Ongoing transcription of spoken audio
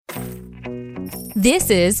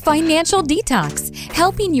This is Financial Detox,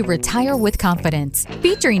 helping you retire with confidence,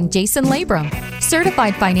 featuring Jason Labrum,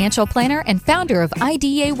 certified financial planner and founder of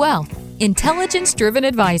IDA Wealth, intelligence-driven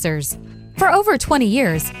advisors. For over 20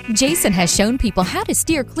 years, Jason has shown people how to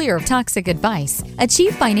steer clear of toxic advice,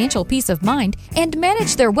 achieve financial peace of mind, and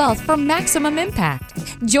manage their wealth for maximum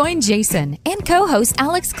impact. Join Jason and co-host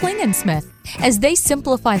Alex Klingensmith as they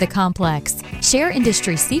simplify the complex, share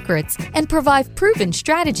industry secrets, and provide proven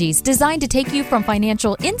strategies designed to take you from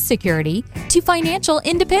financial insecurity to financial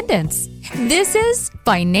independence. This is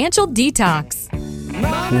Financial Detox.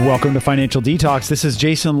 Welcome to Financial Detox. This is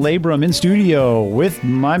Jason Labrum in studio with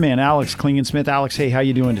my man Alex Klingensmith. Alex, hey, how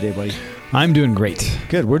you doing today, buddy? I'm doing great.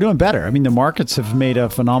 Good. We're doing better. I mean, the markets have made a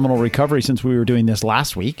phenomenal recovery since we were doing this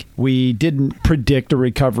last week. We didn't predict a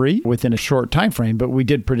recovery within a short time frame, but we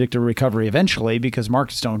did predict a recovery eventually because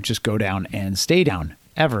markets don't just go down and stay down.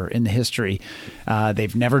 Ever in the history.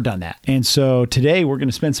 They've never done that. And so today we're going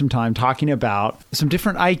to spend some time talking about some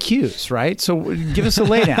different IQs, right? So give us a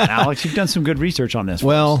laydown, Alex. You've done some good research on this.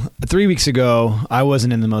 Well, 3 weeks ago, I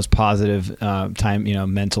wasn't in the most positive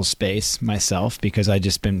mental space myself because I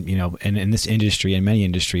just been, in this industry and many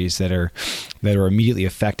industries that are immediately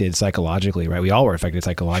affected psychologically, right? We all were affected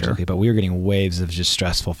psychologically, sure. But we were getting waves of just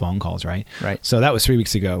stressful phone calls, right? Right. So that was 3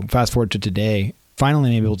 weeks ago. Fast forward to today.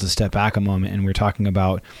 Finally, I'm able to step back a moment, and we're talking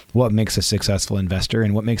about what makes a successful investor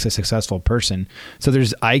and what makes a successful person. So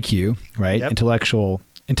there's IQ, right? Yep.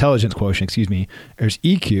 Intelligence quotient, There's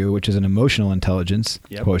EQ, which is an emotional intelligence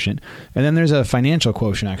quotient. And then there's a financial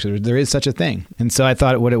quotient, actually. There is such a thing. And so I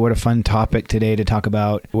thought, what a fun topic today to talk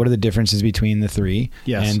about. What are the differences between the three?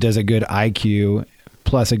 Yes. And does a good IQ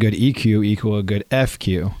plus a good EQ equal a good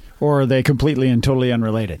FQ? Or are they completely and totally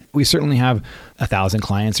unrelated? We certainly have 1,000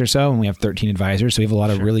 clients or so, and we have 13 advisors. So we have a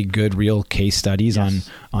lot of really good, real case studies on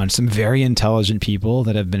some very intelligent people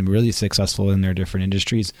that have been really successful in their different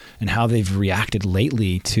industries and how they've reacted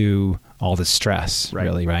lately to all the stress,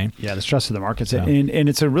 really, right? Yeah, the stress of the markets. So. And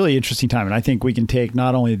it's a really interesting time. And I think we can take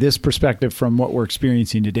not only this perspective from what we're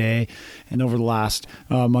experiencing today and over the last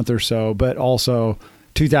month or so, but also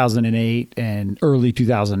 2008 and early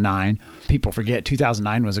 2009. People forget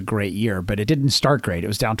 2009 was a great year, but it didn't start great. It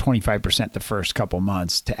was down 25% the first couple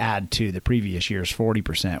months to add to the previous year's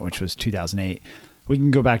 40%, which was 2008. We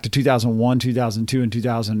can go back to 2001, 2002, and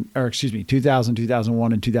 2000,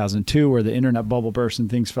 2001, and 2002, where the internet bubble burst and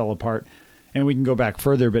things fell apart. And we can go back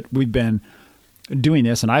further, but we've been doing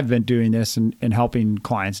this, and I've been doing this and helping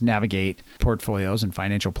clients navigate portfolios and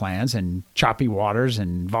financial plans and choppy waters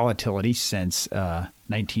and volatility since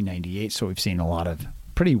 1998. So we've seen a lot of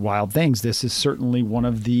pretty wild things. This is certainly one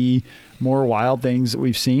of the more wild things that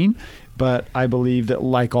we've seen, but I believe that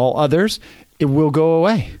like all others, it will go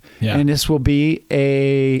away. Yeah. And this will be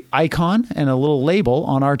a icon and a little label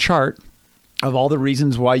on our chart of all the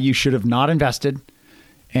reasons why you should have not invested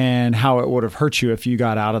and how it would have hurt you if you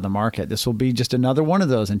got out of the market. This will be just another one of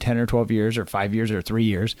those in 10 or 12 years or 5 years or 3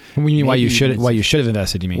 years. When you mean why you should have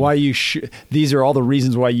invested, you mean? These are all the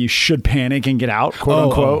reasons why you should panic and get out, quote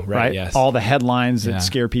unquote, right? Yes. All the headlines that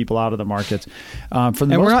scare people out of the markets. For the most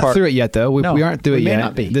part, we're not through it yet, though. We aren't through it yet. May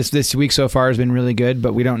not be. This week so far has been really good,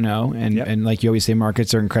 but we don't know. And like you always say,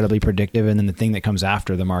 markets are incredibly predictive. And then the thing that comes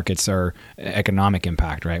after the markets are economic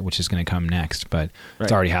impact, right? Which is going to come next, but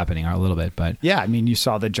it's already happening a little bit. But yeah, I mean, you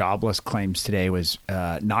saw the jobless claims today was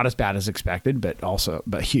not as bad as expected, but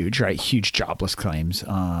huge, right? Huge jobless claims.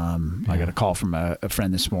 I got a call from a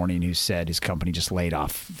friend this morning who said his company just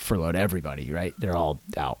furloughed everybody, right? They're all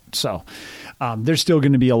out. So there's still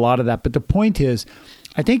going to be a lot of that. But the point is,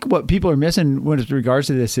 I think what people are missing with regards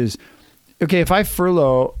to this is, okay, if I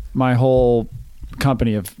furlough my whole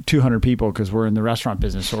company of 200 people because we're in the restaurant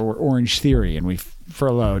business or we're Orange Theory and we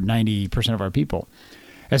furloughed 90% of our people,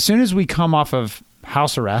 as soon as we come off of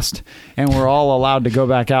house arrest and we're all allowed to go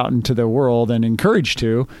back out into the world and encouraged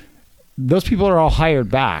to, those people are all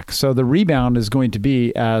hired back. So the rebound is going to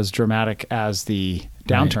be as dramatic as the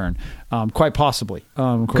downturn, quite possibly.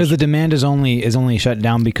 Because the demand is only shut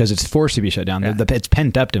down because it's forced to be shut down. Yeah. It's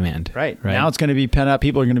pent up demand. Right. Now it's going to be pent up.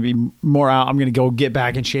 People are going to be more out. I'm going to go get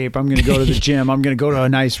back in shape. I'm going to go to the gym. I'm going to go to a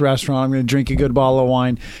nice restaurant. I'm going to drink a good bottle of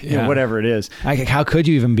wine, whatever it is. How could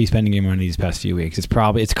you even be spending your money these past few weeks? It's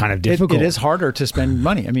kind of difficult. It is harder to spend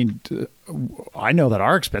money. I mean, I know that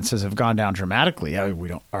our expenses have gone down dramatically.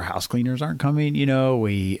 Our house cleaners aren't coming.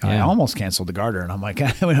 I almost canceled the gardener, and I'm like,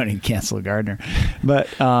 we don't need to cancel the gardener. But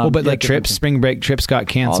like spring break trips got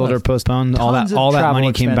canceled or postponed. All that money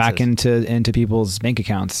expenses came back into people's bank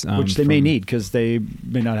accounts, which they may need because they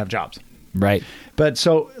may not have jobs. Right. But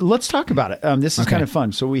so let's talk about it. This is kind of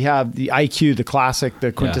fun. So we have the IQ, the classic,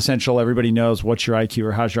 the quintessential, everybody knows what's your IQ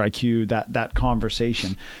or how's your IQ, that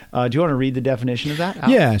conversation. Do you want to read the definition of that, Al?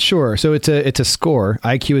 Yeah, sure. So it's a score.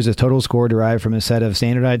 IQ is a total score derived from a set of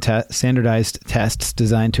standardized tests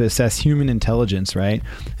designed to assess human intelligence, right?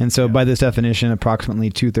 And so by this definition,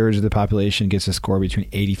 approximately 2/3 of the population gets a score between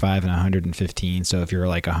 85 and 115. So if you're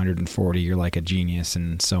like 140, you're like a genius,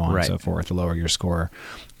 and so on and so forth. The lower your score,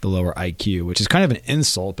 the lower IQ, which is kind of an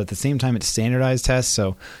insult, but at the same time, it's standardized tests.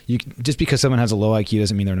 So just because someone has a low IQ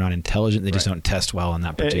doesn't mean they're not intelligent. They just don't test well in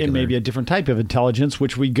that particular. It may be a different type of intelligence,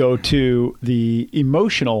 which we go to the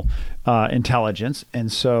emotional intelligence.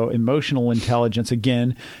 And so emotional intelligence,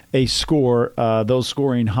 again, a score, those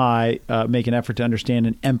scoring high make an effort to understand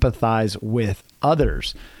and empathize with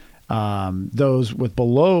others. Those with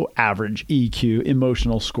below average EQ,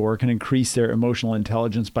 emotional score, can increase their emotional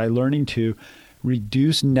intelligence by learning to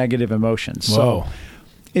reduce negative emotions. Whoa. So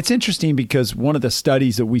it's interesting because one of the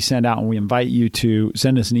studies that we send out, and we invite you to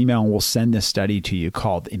send us an email and we'll send this study to you,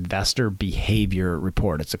 called Investor Behavior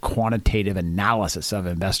Report. It's a quantitative analysis of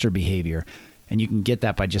investor behavior. And you can get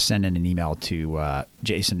that by just sending an email to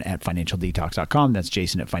jason@financialdetox.com. That's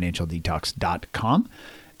jason@financialdetox.com.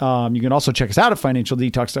 You can also check us out at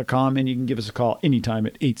financialdetox.com, and you can give us a call anytime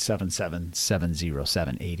at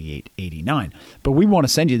 877-707-8889. But we want to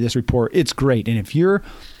send you this report. It's great. And if you're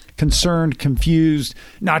concerned, confused,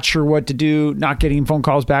 not sure what to do, not getting phone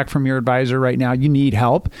calls back from your advisor right now, you need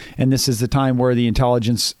help. And this is the time where the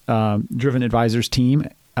Intelligence Driven Advisors team,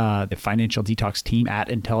 the Financial Detox team at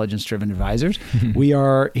Intelligence Driven Advisors, we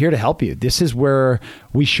are here to help you. This is where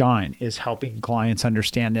we shine, is helping clients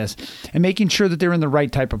understand this and making sure that they're in the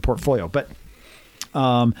right type of portfolio. But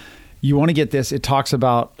you want to get this.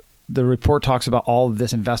 The report talks about all of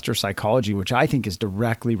this investor psychology, which I think is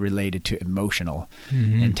directly related to emotional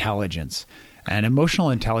intelligence. And emotional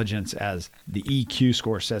intelligence, as the EQ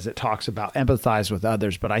score says, it talks about empathize with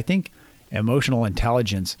others. But I think emotional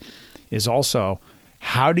intelligence is also,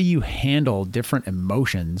 how do you handle different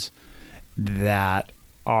emotions that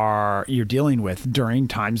you're dealing with during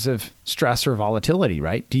times of stress or volatility,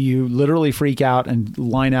 right? Do you literally freak out and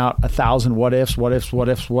line out 1,000 what ifs,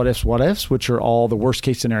 which are all the worst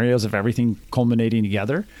case scenarios of everything culminating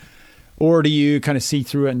together? Or do you kind of see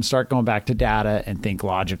through it and start going back to data and think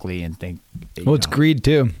logically and think? Well, it's greed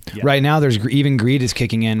too. Yeah. Right now, even greed is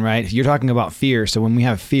kicking in, right? You're talking about fear. So when we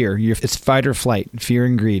have fear, it's fight or flight, fear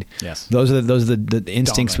and greed. Yes. Those are the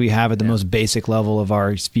instincts we have at the most basic level of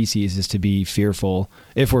our species, is to be fearful.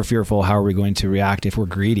 If we're fearful, how are we going to react? If we're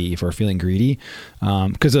greedy, if we're feeling greedy,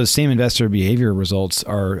 because those same investor behavior results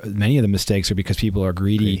many of the mistakes are because people are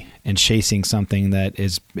greedy and chasing something that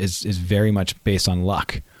is very much based on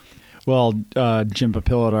luck. Well, Jim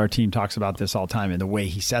Papilla at our team talks about this all the time, and the way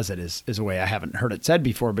he says it is a way I haven't heard it said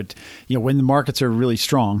before. But when the markets are really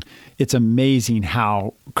strong, it's amazing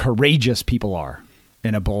how courageous people are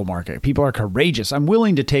in a bull market. People are courageous. I'm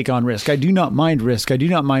willing to take on risk. I do not mind risk. I do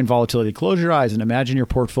not mind volatility. Close your eyes and imagine your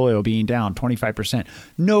portfolio being down 25%.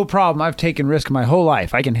 No problem. I've taken risk my whole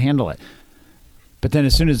life. I can handle it. But then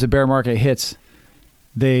as soon as the bear market hits,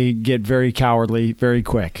 they get very cowardly very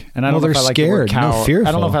quick. And I don't know if I like the word coward. Fearful.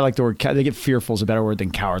 I don't know if I like the word they get fearful is a better word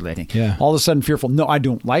than cowardly, I think. Yeah. All of a sudden fearful. No, I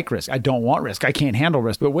don't like risk. I don't want risk. I can't handle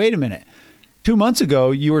risk. But wait a minute. 2 months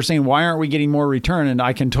ago, you were saying, why aren't we getting more return? And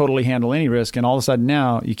I can totally handle any risk. And all of a sudden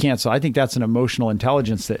now you can't. So I think that's an emotional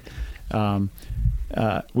intelligence that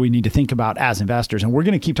we need to think about as investors. And we're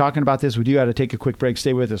going to keep talking about this. We do have to take a quick break.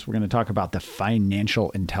 Stay with us. We're going to talk about the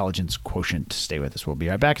financial intelligence quotient. Stay with us. We'll be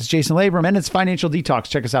right back. It's Jason Labrum, and it's Financial Detox.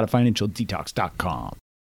 Check us out at financialdetox.com.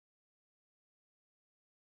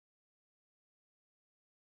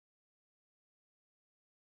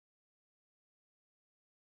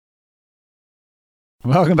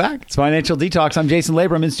 Welcome back. It's Financial Detox. I'm Jason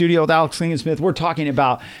Labrum in studio with Alex Klingensmith. We're talking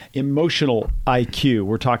about emotional IQ.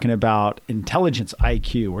 We're talking about intelligence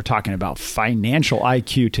IQ. We're talking about financial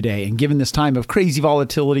IQ today. And given this time of crazy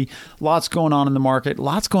volatility, lots going on in the market,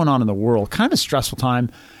 lots going on in the world, kind of a stressful time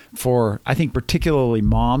for, I think, particularly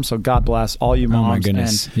moms. So God bless all you moms. Oh my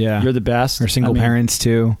goodness. And you're the best. Or single parents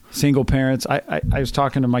too. Single parents. I was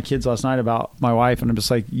talking to my kids last night about my wife, and I'm just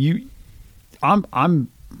like, I'm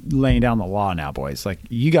laying down the law now, boys. Like,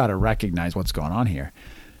 you got to recognize what's going on here.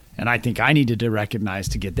 And I think I needed to recognize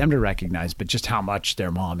to get them to recognize, but just how much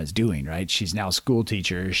their mom is doing, right? She's now a school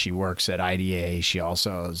teacher. She works at IDA. She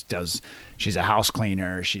also she's a house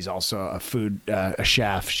cleaner. She's also a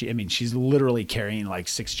chef. She's literally carrying like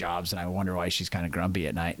 6 jobs. And I wonder why she's kind of grumpy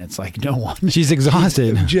at night. And it's like, no one. She's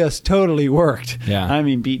exhausted. Just totally worked. Yeah.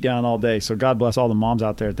 Beat down all day. So God bless all the moms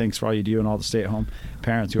out there. Thanks for all you do and all the stay-at-home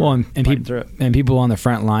parents who are fighting through it. And people on the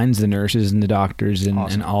front lines, the nurses and the doctors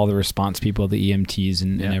and all the response people, the EMTs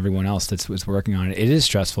and everyone else that's working on it. It is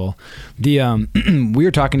stressful. We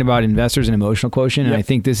were talking about investors and emotional quotient, and I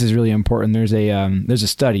think this is really important. There's a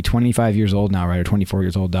study, 25 years old now, right, or 24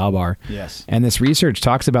 years old, Dalbar. Yes. And this research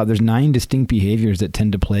talks about there's 9 distinct behaviors that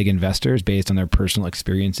tend to plague investors based on their personal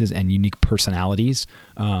experiences and unique personalities.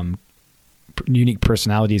 Unique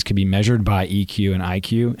personalities could be measured by EQ and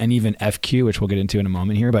IQ and even FQ, which we'll get into in a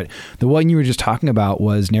moment here. But the one you were just talking about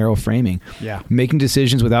was narrow framing. Yeah. Making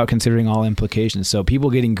decisions without considering all implications. So people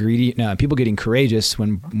getting greedy, people getting courageous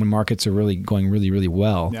when markets are really going really, really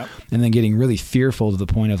well. Yep. And then getting really fearful to the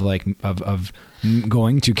point of of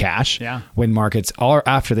going to cash when markets are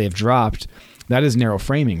after they've dropped. That is narrow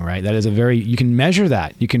framing, right? That is you can measure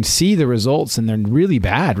that. You can see the results, and they're really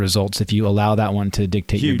bad results if you allow that one to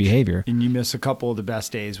dictate your behavior. And you miss a couple of the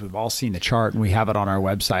best days. We've all seen the chart, and we have it on our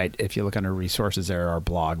website. If you look under resources there, our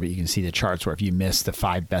blog, but you can see the charts where if you miss the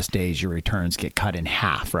 5 best days, your returns get cut in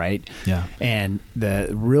half, right? Yeah. And the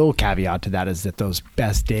real caveat to that is that those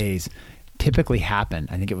best days typically happen.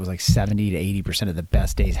 I think it was like 70 to 80% of the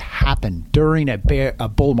best days happen during a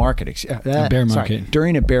bull market. Bear market.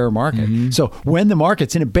 During a bear market. Mm-hmm. So when the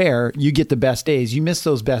market's in a bear, you get the best days. You miss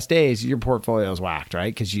those best days, your portfolio is whacked,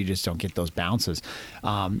 right? Because you just don't get those bounces.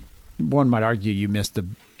 One might argue you missed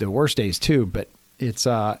the worst days too, but it's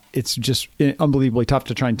just unbelievably tough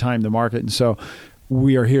to try and time the market. And so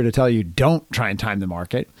we are here to tell you, don't try and time the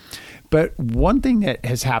market. But one thing that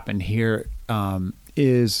has happened here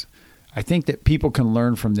is I think that people can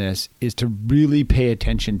learn from this is to really pay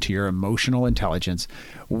attention to your emotional intelligence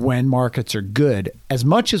when markets are good, as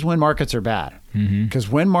much as when markets are bad. Because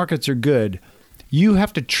when markets are good, you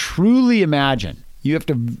have to truly imagine, you have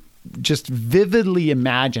to just vividly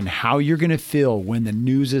imagine how you're going to feel when the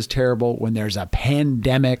news is terrible, when there's a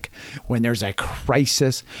pandemic, when there's a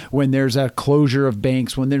crisis, when there's a closure of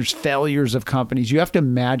banks, when there's failures of companies. You have to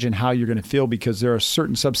imagine how you're going to feel, because there are a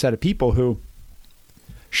certain subset of people who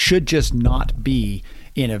should just not be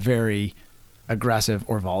in a very aggressive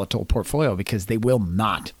or volatile portfolio, because they will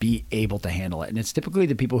not be able to handle it. And it's typically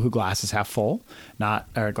the people who glasses half full,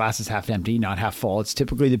 or glasses half empty, not half full. It's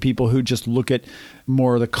typically the people who just look at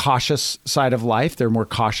more the cautious side of life. They're more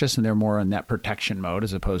cautious and they're more in that protection mode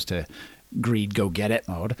as opposed to greed, go get it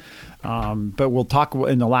mode. But we'll talk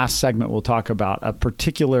in the last segment, we'll talk about a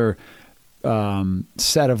particular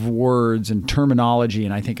set of words and terminology,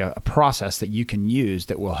 and I think a process that you can use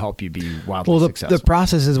that will help you be wildly successful. The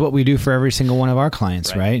process is what we do for every single one of our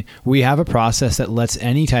clients, right? We have a process that lets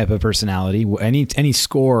any type of personality, any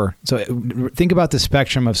score. So think about the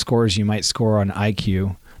spectrum of scores you might score on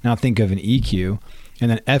IQ. Now think of an EQ. And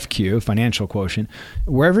then FQ, financial quotient.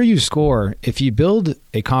 Wherever you score, if you build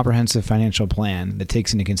a comprehensive financial plan that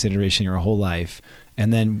takes into consideration your whole life,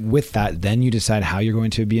 and then with that, then you decide how you're going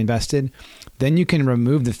to be invested, then you can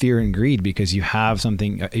remove the fear and greed, because you have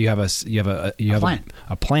something, you have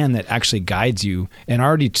a plan that actually guides you, and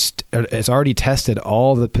it's already tested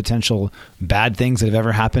all the potential bad things that have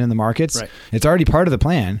ever happened in the markets. Right. It's already part of the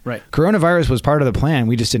plan. Right. Coronavirus was part of the plan.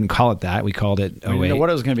 We just didn't call it that. We called it We didn't know what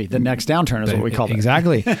it was going to be. The next downturn is what we called it.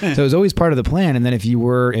 Exactly. So it was always part of the plan. And then if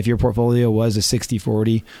your portfolio was a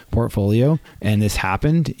 60-40 portfolio and this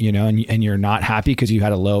happened, and you're not happy because you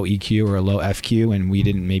had a low EQ or a low FQ, and we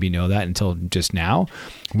didn't maybe know that until just now,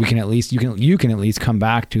 you can at least come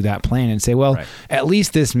back to that plan and say, well, at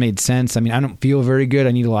least this made sense. I mean, I don't feel very good.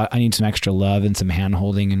 I need some extra love and some hand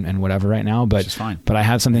holding and whatever right now, but I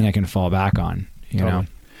have something I can fall back on, you know?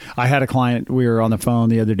 I had a client, we were on the phone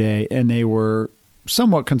the other day, and they were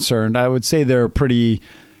somewhat concerned. I would say they're a pretty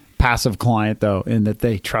passive client, though, in that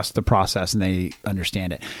they trust the process and they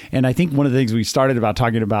understand it. And I think one of the things we started about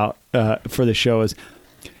talking about for the show is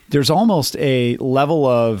there's almost a level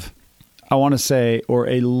of, I want to say, or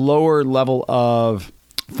a lower level of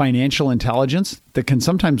financial intelligence that can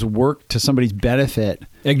sometimes work to somebody's benefit.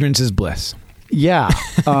 Ignorance is bliss. Yeah.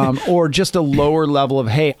 Or just a lower level of,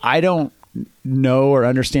 hey, I don't know or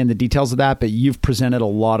understand the details of that, but you've presented a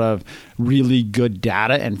lot of really good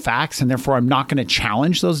data and facts, and therefore I'm not going to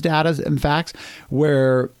challenge those data and facts.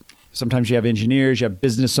 Where sometimes you have engineers, you have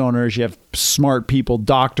business owners, you have smart people,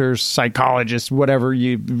 doctors, psychologists, whatever,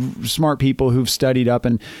 smart people who've studied up,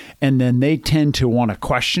 and then they tend to want to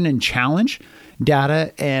question and challenge.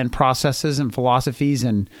 data and processes and philosophies,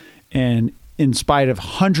 and in spite of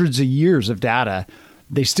hundreds of years of data,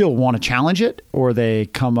 they still want to challenge it, or they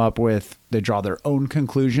draw their own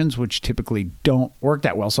conclusions, which typically don't work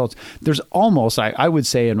that well. So there's almost, I would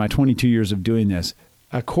say in my 22 years of doing this,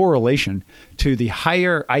 a correlation to the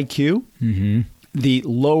higher IQ, the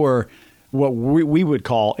lower, what we would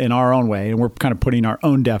call in our own way, and we're kind of putting our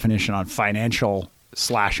own definition on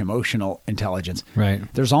financial/emotional intelligence. Right.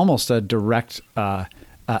 There's almost a direct,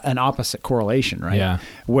 an opposite correlation, right? Yeah.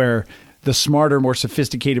 Where the smarter, more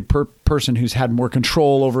sophisticated person who's had more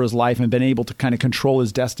control over his life and been able to kind of control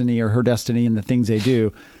his destiny or her destiny and the things they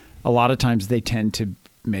do, a lot of times they tend to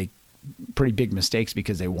make pretty big mistakes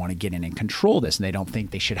because they want to get in and control this, and they don't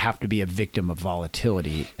think they should have to be a victim of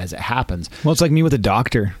volatility as it happens. Well, it's like me with a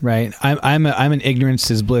doctor, right? I'm an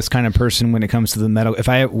ignorance is bliss kind of person when it comes to the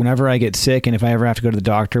medical. Whenever I get sick and if I ever have to go to the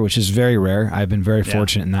doctor, which is very rare, I've been very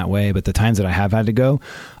fortunate in that way. But the times that I have had to go,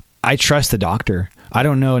 I trust the doctor. I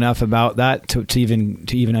don't know enough about that to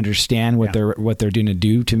even understand what they're doing to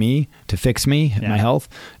do to me to fix me, my health.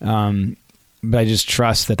 But I just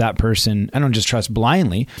trust that person. I don't just trust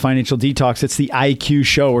blindly. Financial Detox. It's the IQ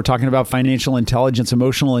show. We're talking about financial intelligence,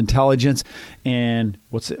 emotional intelligence, and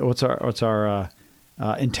what's our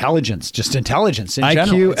intelligence? Just intelligence in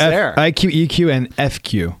general. IQ, EQ, and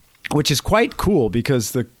FQ, which is quite cool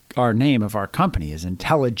because our name of our company is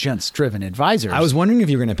Intelligence Driven Advisors. I was wondering if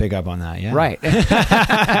you were going to pick up on that. Yeah, right.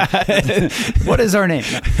 What is our name?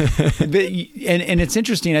 And it's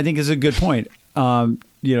interesting. I think is a good point.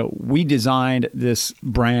 We designed this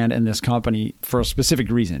brand and this company for a specific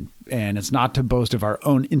reason, and it's not to boast of our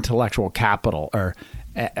own intellectual capital or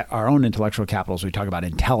our own intellectual capital. So we talk about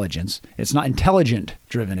intelligence. It's not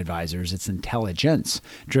intelligent-driven advisors. It's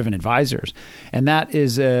intelligence-driven advisors. And that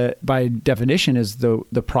is, by definition, is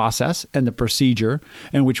the process and the procedure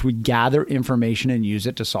in which we gather information and use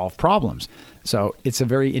it to solve problems. So it's a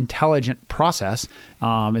very intelligent process.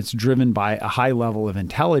 It's driven by a high level of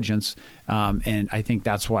intelligence. And I think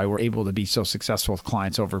that's why we're able to be so successful with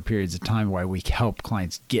clients over periods of time, why we help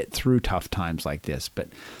clients get through tough times like this. But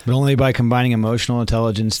only by combining emotional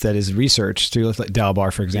intelligence that is researched through like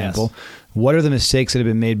Dalbar, for example. Yes. What are the mistakes that have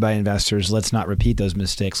been made by investors? Let's not repeat those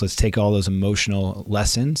mistakes. Let's take all those emotional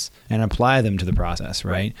lessons and apply them to the process,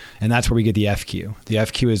 right? And that's where we get the FQ. The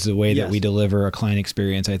FQ is the way that we deliver a client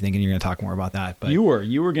experience, I think, and you're going to talk more about that. But you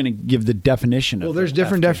were going to give the definition. Well, there's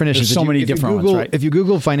different definitions. There's so many different ones, right? If you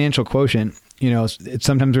Google financial quotient, it's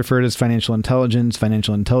sometimes referred as financial intelligence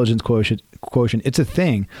quotient. It's a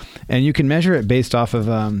thing, and you can measure it based off of.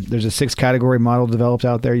 There's a 6-category model developed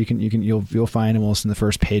out there. You'll find almost in the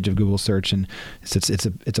first page of Google search, and it's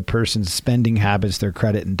a person's spending habits, their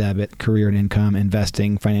credit and debit, career and income,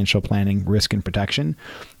 investing, financial planning, risk and protection.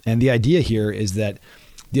 And the idea here is that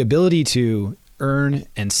the ability to earn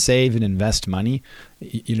and save and invest money,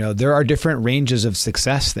 there are different ranges of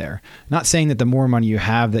success there. Not saying that the more money you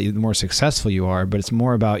have, that the more successful you are, but it's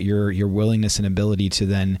more about your willingness and ability to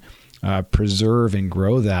then preserve and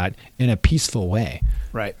grow that in a peaceful way.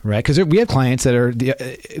 Right. Because we have clients that are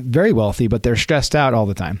very wealthy, but they're stressed out all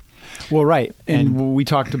the time. Well, right. And we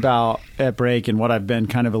talked about at break, and what I've been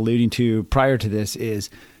kind of alluding to prior to this is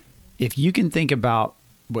if you can think about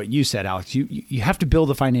what you said, Alex, you have to build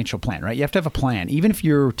a financial plan, right? You have to have a plan. Even if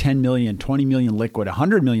you're 10 million, 20 million liquid,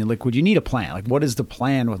 100 million liquid, you need a plan. Like, what is the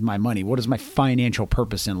plan with my money? What is my financial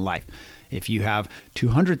purpose in life? If you have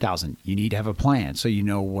 200,000, you need to have a plan so you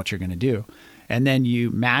know what you're going to do. And then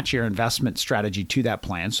you match your investment strategy to that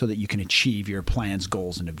plan so that you can achieve your plan's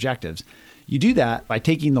goals and objectives. You do that by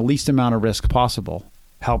taking the least amount of risk possible,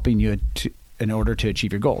 helping you in order to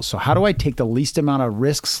achieve your goals. So how do I take the least amount of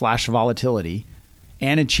risk/volatility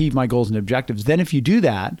and achieve my goals and objectives? Then if you do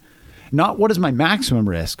that, not what is my maximum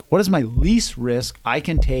risk, what is my least risk I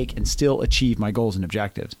can take and still achieve my goals and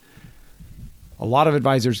objectives? A lot of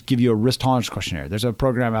advisors give you a risk tolerance questionnaire. There's a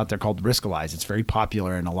program out there called Riskalyze. It's very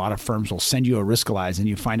popular, and a lot of firms will send you a Riskalyze, and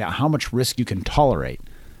you find out how much risk you can tolerate.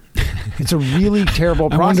 It's a really terrible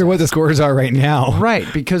process. I wonder what the scores are right now. Right,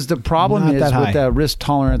 because the problem is with the risk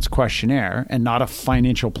tolerance questionnaire and not a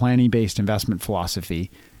financial planning-based investment philosophy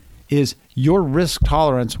is your risk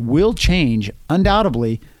tolerance will change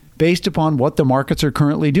undoubtedly based upon what the markets are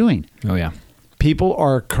currently doing. Oh, yeah. People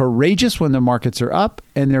are courageous when the markets are up,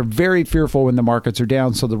 and they're very fearful when the markets are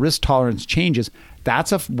down. So the risk tolerance changes.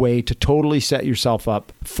 That's a way to totally set yourself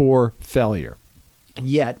up for failure.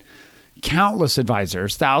 Yet, countless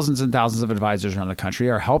advisors, thousands and thousands of advisors around the country,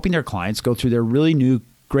 are helping their clients go through their really new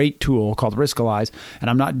great tool called Riskalyze, and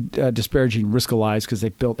I'm not disparaging Riskalyze because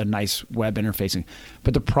they've built a nice web interfacing.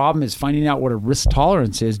 But the problem is finding out what a risk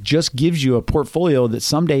tolerance is just gives you a portfolio that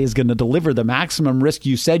someday is going to deliver the maximum risk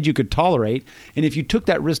you said you could tolerate. And if you took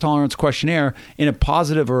that risk tolerance questionnaire in a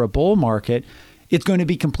positive or a bull market, it's going to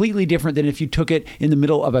be completely different than if you took it in the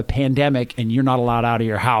middle of a pandemic and you're not allowed out of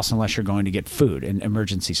your house unless you're going to get food and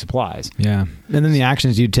emergency supplies. Yeah. And then the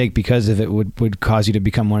actions you'd take because of it would cause you to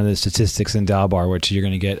become one of the statistics in Dalbar, which you're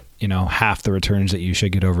going to get, half the returns that you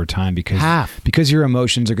should get over time because your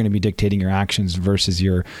emotions are going to be dictating your actions versus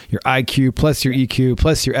your IQ plus your EQ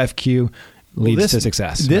plus your FQ leads to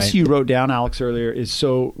success. This right? You wrote down, Alex, earlier is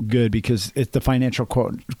so good because it's the financial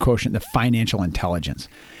quotient, the financial intelligence.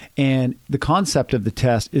 And the concept of the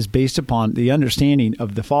test is based upon the understanding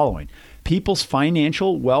of the following. People's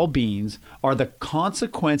financial well-beings are the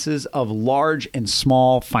consequences of large and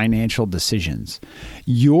small financial decisions.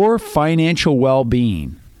 Your financial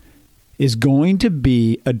well-being is going to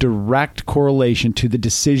be a direct correlation to the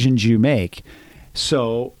decisions you make.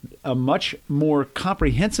 So a much more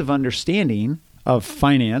comprehensive understanding of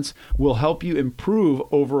finance will help you improve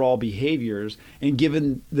overall behaviors, and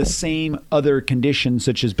given the same other conditions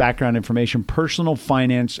such as background information, personal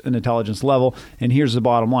finance and intelligence level. And here's the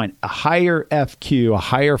bottom line. A higher FQ, a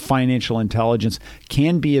higher financial intelligence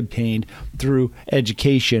can be obtained through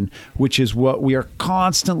education, which is what we are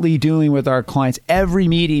constantly doing with our clients. Every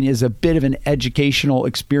meeting is a bit of an educational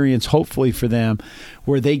experience, hopefully for them,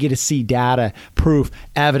 where they get to see data, proof,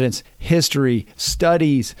 evidence, history,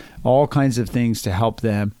 studies, all kinds of things to help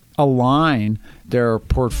them align their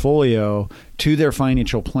portfolio to their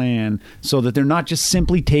financial plan so that they're not just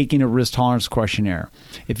simply taking a risk tolerance questionnaire.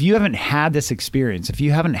 If you haven't had this experience, if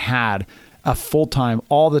you haven't had a full-time,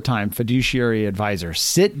 all the time fiduciary advisor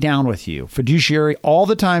sit down with you, fiduciary all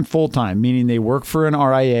the time, full-time, meaning they work for an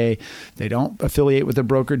RIA, they don't affiliate with a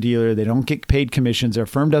broker-dealer, they don't get paid commissions, their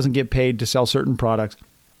firm doesn't get paid to sell certain products,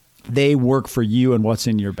 they work for you and what's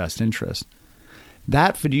in your best interest.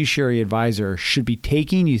 That fiduciary advisor should be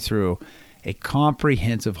taking you through a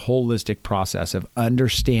comprehensive, holistic process of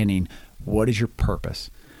understanding what is your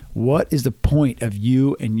purpose, what is the point of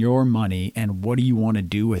you and your money, and what do you want to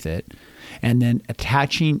do with it? And then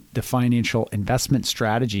attaching the financial investment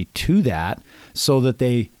strategy to that so that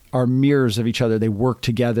they are mirrors of each other. They work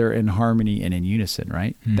together in harmony and in unison,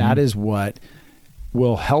 right? Mm-hmm. That is what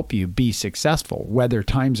will help you be successful. Whether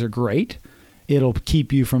times are great, it'll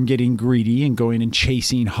keep you from getting greedy and going and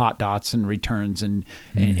chasing hot dots and returns and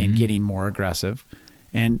getting more aggressive.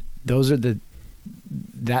 And those are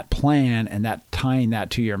that plan, and that tying that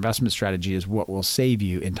to your investment strategy is what will save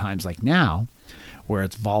you in times like now, where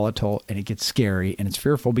it's volatile and it gets scary and it's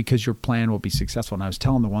fearful, because your plan will be successful. And I was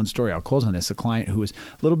telling the one story, I'll close on this, a client who was a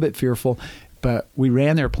little bit fearful, but we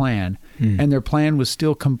ran their plan and their plan was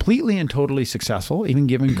still completely and totally successful, even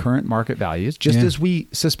given current market values, just as we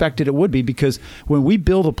suspected it would be, because when we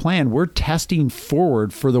build a plan, we're testing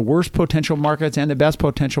forward for the worst potential markets and the best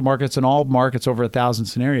potential markets and all markets over 1,000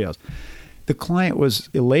 scenarios. The client was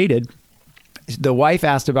elated. The wife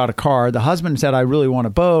asked about a car. The husband said, I really want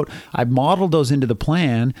a boat. I modeled those into the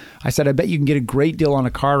plan. I said, I bet you can get a great deal on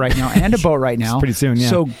a car right now and a boat right now. Pretty soon, yeah.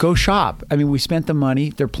 So go shop. I mean, we spent the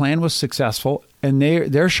money. Their plan was successful. And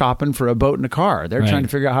they're shopping for a boat and a car. They're trying to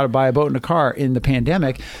figure out how to buy a boat and a car in the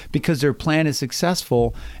pandemic because their plan is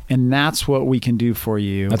successful, and that's what we can do for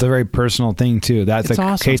you. That's a very personal thing too. That's a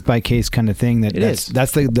awesome case-by-case kind of thing. That's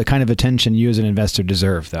the kind of attention you as an investor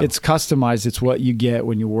deserve, though. It's customized. It's what you get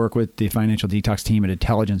when you work with the Financial Detox team at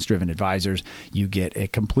Intelligence-Driven Advisors. You get a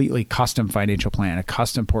completely custom financial plan, a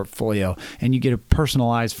custom portfolio, and you get a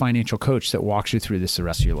personalized financial coach that walks you through this the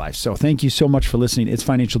rest of your life. So thank you so much for listening. It's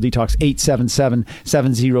Financial Detox,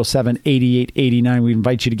 877-707-8889. We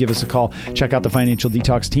invite you to give us a call. Check out the Financial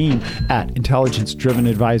Detox team at Intelligence Driven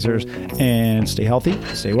Advisors, and stay healthy,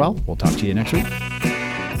 stay well. We'll talk to you next week.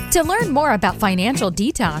 To learn more about Financial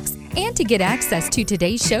Detox and to get access to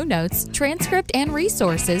today's show notes, transcript, and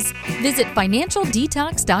resources, visit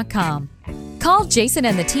financialdetox.com. Call Jason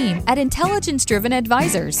and the team at Intelligence Driven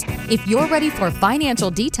Advisors. If you're ready for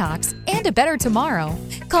financial detox and a better tomorrow,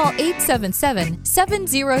 call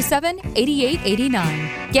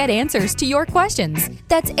 877-707-8889. Get answers to your questions.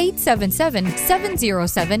 That's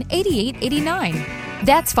 877-707-8889.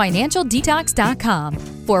 That's financialdetox.com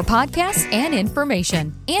for podcasts and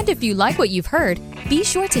information. And if you like what you've heard, be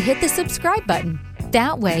sure to hit the subscribe button.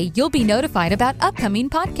 That way, you'll be notified about upcoming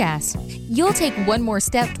podcasts. You'll take one more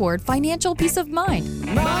step toward financial peace of mind.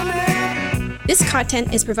 Money This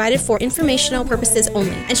content is provided for informational purposes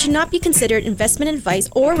only and should not be considered investment advice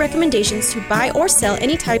or recommendations to buy or sell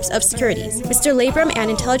any types of securities. Mr. Labrum and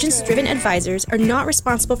Intelligence-Driven Advisors are not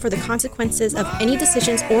responsible for the consequences of any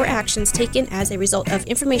decisions or actions taken as a result of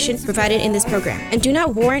information provided in this program, and do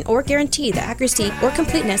not warrant or guarantee the accuracy or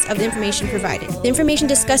completeness of the information provided. The information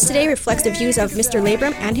discussed today reflects the views of Mr.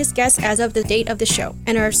 Labrum and his guests as of the date of the show,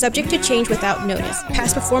 and are subject to change without notice.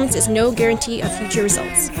 Past performance is no guarantee of future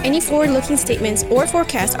results. Any forward-looking statements or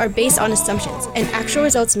forecasts are based on assumptions, and actual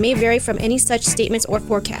results may vary from any such statements or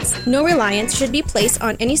forecasts. No reliance should be placed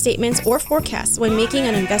on any statements or forecasts when making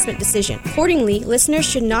an investment decision. Accordingly, listeners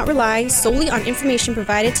should not rely solely on information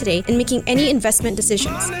provided today in making any investment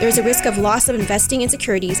decisions. There is a risk of loss of investing in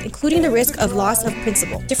securities, including the risk of loss of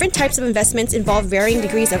principal. Different types of investments involve varying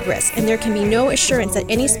degrees of risk, and there can be no assurance that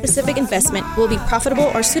any specific investment will be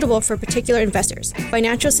profitable or suitable for particular investors,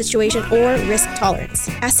 financial situation, or risk tolerance.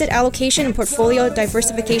 Asset allocation and portfolio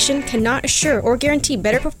diversification cannot assure or guarantee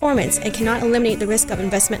better performance and cannot eliminate the risk of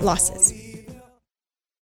investment losses.